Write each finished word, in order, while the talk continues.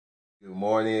Good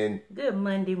morning. Good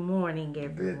Monday morning,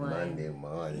 everyone. Good Monday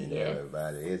morning, Yes.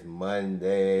 everybody. It's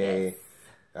Monday. Yes.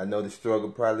 I know the struggle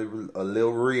probably a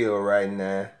little real right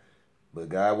now, but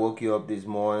God woke you up this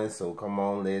morning, so come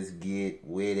on, let's get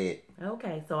with it.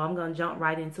 Okay, so I'm going to jump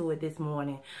right into it this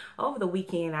morning. Over the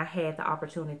weekend, I had the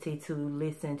opportunity to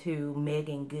listen to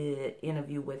Megan Good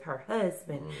interview with her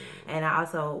husband. And I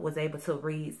also was able to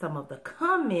read some of the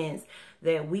comments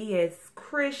that we as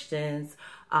Christians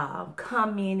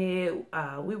commented.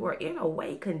 We were in a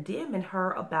way condemning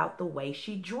her about the way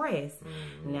she dressed.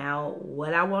 Now,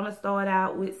 what I want to start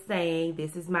out with saying,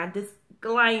 this is my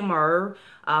disclaimer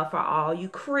for all you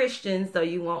Christians, so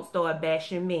you won't start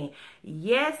bashing me.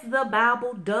 Yes, the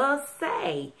Bible does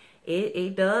say,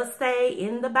 it does say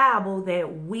in the Bible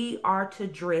that we are to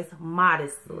dress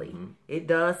modestly. It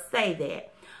does say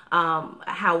that.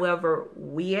 However,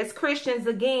 we as Christians,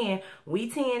 again, we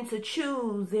tend to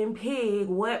choose and pick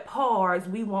what parts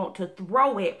we want to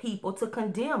throw at people to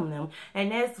condemn them.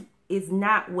 And that's is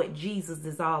not what Jesus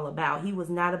is all about. He was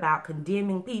not about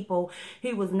condemning people.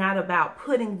 He was not about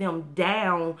putting them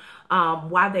down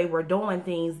while they were doing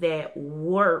things that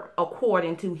were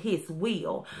according to his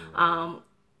will.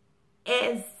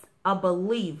 As a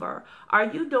believer, are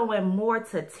you doing more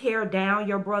to tear down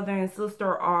your brother and sister,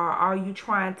 or are you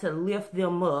trying to lift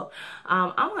them up?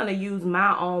 I'm going to use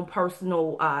my own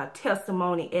personal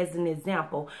testimony as an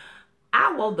example.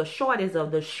 I wore the shortest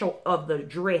of the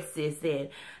dresses,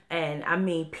 and I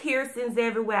mean piercings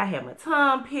everywhere. I have my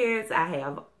tongue pierced. I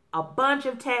have a bunch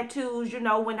of tattoos, you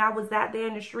know, when I was out there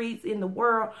in the streets in the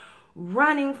world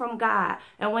running from God.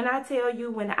 And when I tell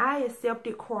you, when I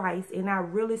accepted Christ and I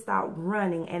really started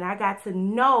running and I got to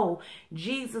know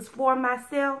Jesus for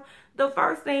myself, the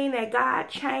first thing that God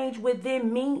changed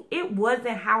within me, it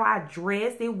wasn't how I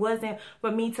dressed. It wasn't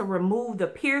for me to remove the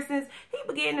piercings. He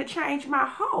began to change my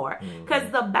heart.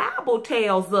 Because the Bible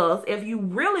tells us, if you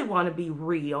really want to be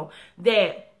real,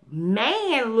 that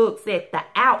man looks at the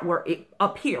outward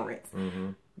appearance.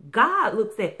 God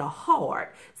looks at the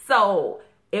heart. So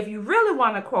if you really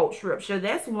want to quote scripture,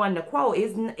 that's one to quote.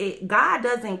 God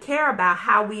doesn't care about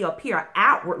how we appear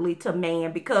outwardly to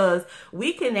man, because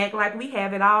we can act like we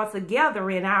have it all together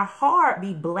and our heart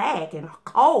be black and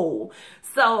cold.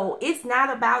 So it's not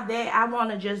about that. I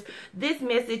want to this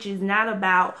message is not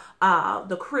about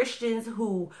the Christians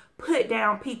who put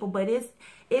down people, but it's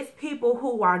people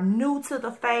who are new to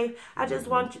the faith. I just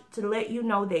want to let you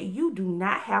know that you do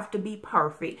not have to be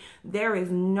perfect. There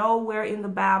is nowhere in the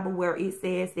Bible where it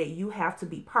says that you have to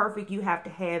be perfect. You have to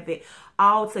have it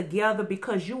all together,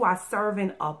 because you are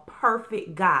serving a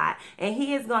perfect God, and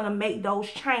he is going to make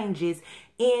those changes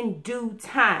in due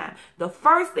time. The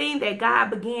first thing that God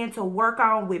began to work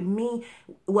on with me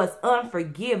was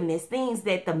unforgiveness, things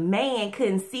that the man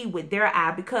couldn't see with their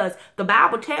eye, because the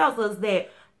Bible tells us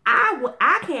that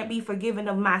I can't be forgiven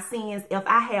of my sins if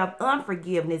I have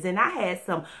unforgiveness. And I had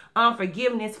some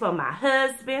unforgiveness for my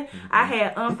husband. I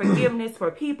had unforgiveness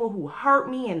for people who hurt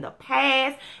me in the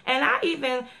past. And I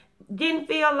even didn't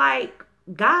feel like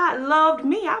God loved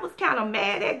me. I was kind of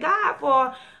mad at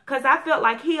God because I felt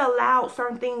like he allowed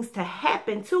certain things to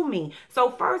happen to me.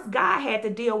 So first, God had to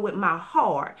deal with my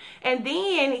heart. And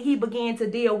then he began to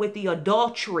deal with the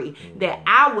adultery that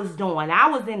I was doing. I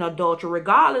was in adultery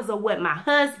regardless of what my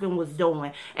husband was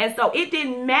doing. And so it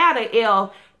didn't matter if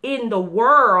in the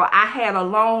world I had a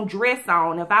long dress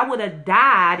on. If I would have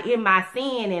died in my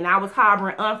sin and I was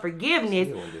harboring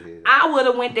unforgiveness, I would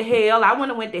have went to hell. I wouldn't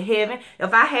have went to heaven.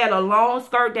 If I had a long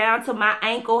skirt down to my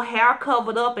ankle, hair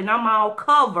covered up, and I'm all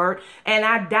covered, and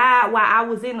I died while I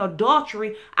was in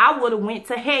adultery, I would have went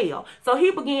to hell. So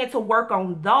he began to work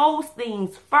on those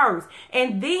things first.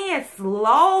 And then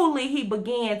slowly he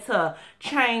began to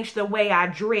change the way I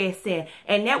dress.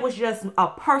 And that was just a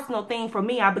personal thing for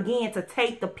me. I began to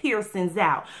take the piercings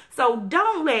out. So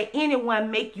don't let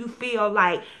anyone make you feel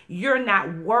like you're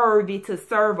not worthy to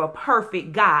serve a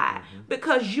perfect God,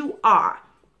 because you are.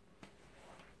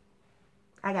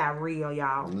 I got real,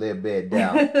 y'all. A little bit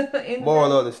down.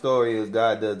 Moral of the story is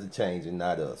God does the changing,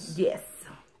 not us. Yes.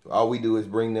 All we do is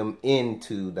bring them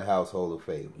into the household of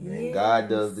faith. And God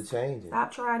does the changing.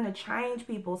 Stop trying to change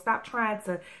people. Stop trying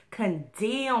to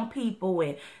condemn people.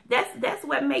 And that's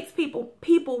what makes people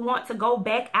want to go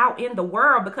back out in the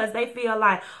world, because they feel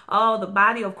like, oh, the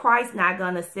body of Christ not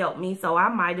going to accept me, so I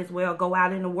might as well go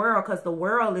out in the world because the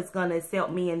world is going to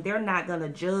accept me and they're not going to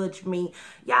judge me.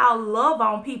 Y'all love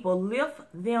on people. Lift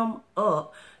them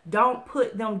up. Don't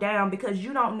put them down, because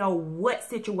you don't know what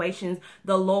situations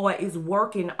the Lord is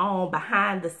working on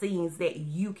behind the scenes that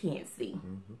you can't see.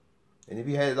 And if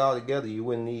you had it all together, you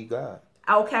wouldn't need God.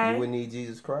 Okay. You wouldn't need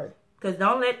Jesus Christ. Because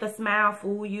don't let the smile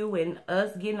fool you. And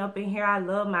us getting up in here, I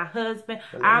love my husband.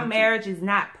 Our marriage is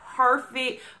not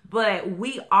perfect, but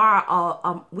we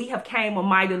have came a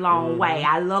mighty long way.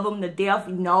 I love him to death.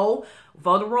 No,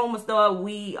 for the rumor store,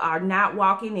 we are not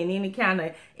walking in any kind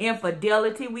of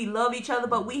infidelity. We love each other,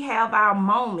 but we have our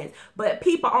moments. But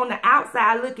people on the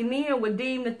outside looking in would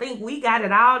deem to think we got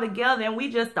it all together and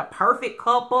we just a perfect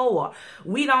couple, or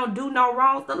we don't do no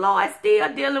wrongs. The Lord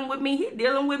still dealing with me. He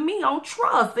dealing with me on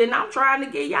trust, and I'm trying to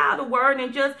get y'all the word.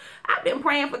 And just, I've been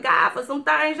praying for God for some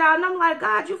things, y'all, and I'm like,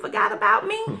 God, you forgot about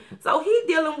me? So he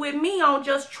dealing with me on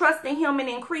just trusting him and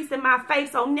increasing my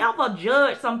faith. So never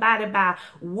judge somebody by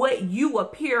what you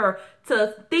appear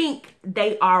to think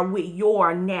they are with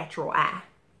your natural eye.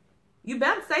 You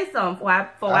better say something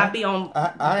before I be on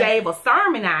gave a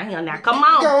sermon out here now. Come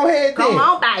on. Go ahead, Come then.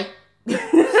 on, babe.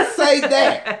 Say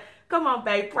that. Come on,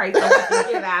 babe. Pray so we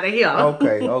can get out of here.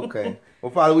 Okay.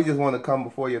 Well, Father, we just want to come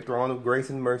before your throne of grace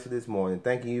and mercy this morning,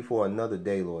 thanking you for another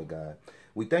day, Lord God.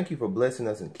 We thank you for blessing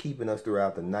us and keeping us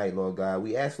throughout the night, Lord God.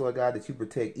 We ask, Lord God, that you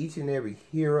protect each and every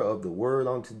hearer of the word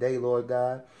on today, Lord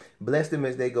God. Bless them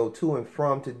as they go to and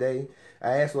from today.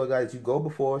 I ask, Lord God, that you go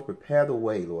before us, prepare the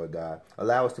way, Lord God.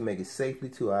 Allow us to make it safely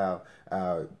to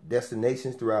our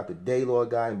destinations throughout the day, Lord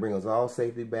God, and bring us all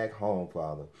safely back home,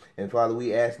 Father. And Father,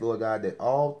 we ask, Lord God, that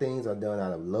all things are done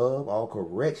out of love. All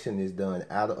correction is done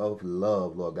out of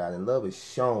love, Lord God. And love is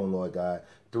shown, Lord God,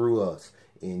 through us.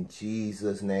 In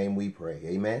Jesus' name we pray.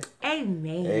 Amen.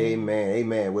 Amen. Amen.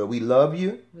 Amen. Well, we love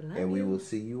you. We will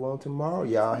see you on tomorrow.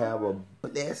 Y'all have a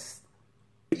blessed,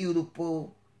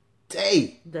 beautiful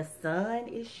day. The sun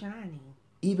is shining.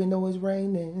 Even though it's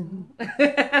raining.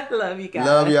 Love you guys.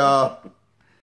 Love y'all.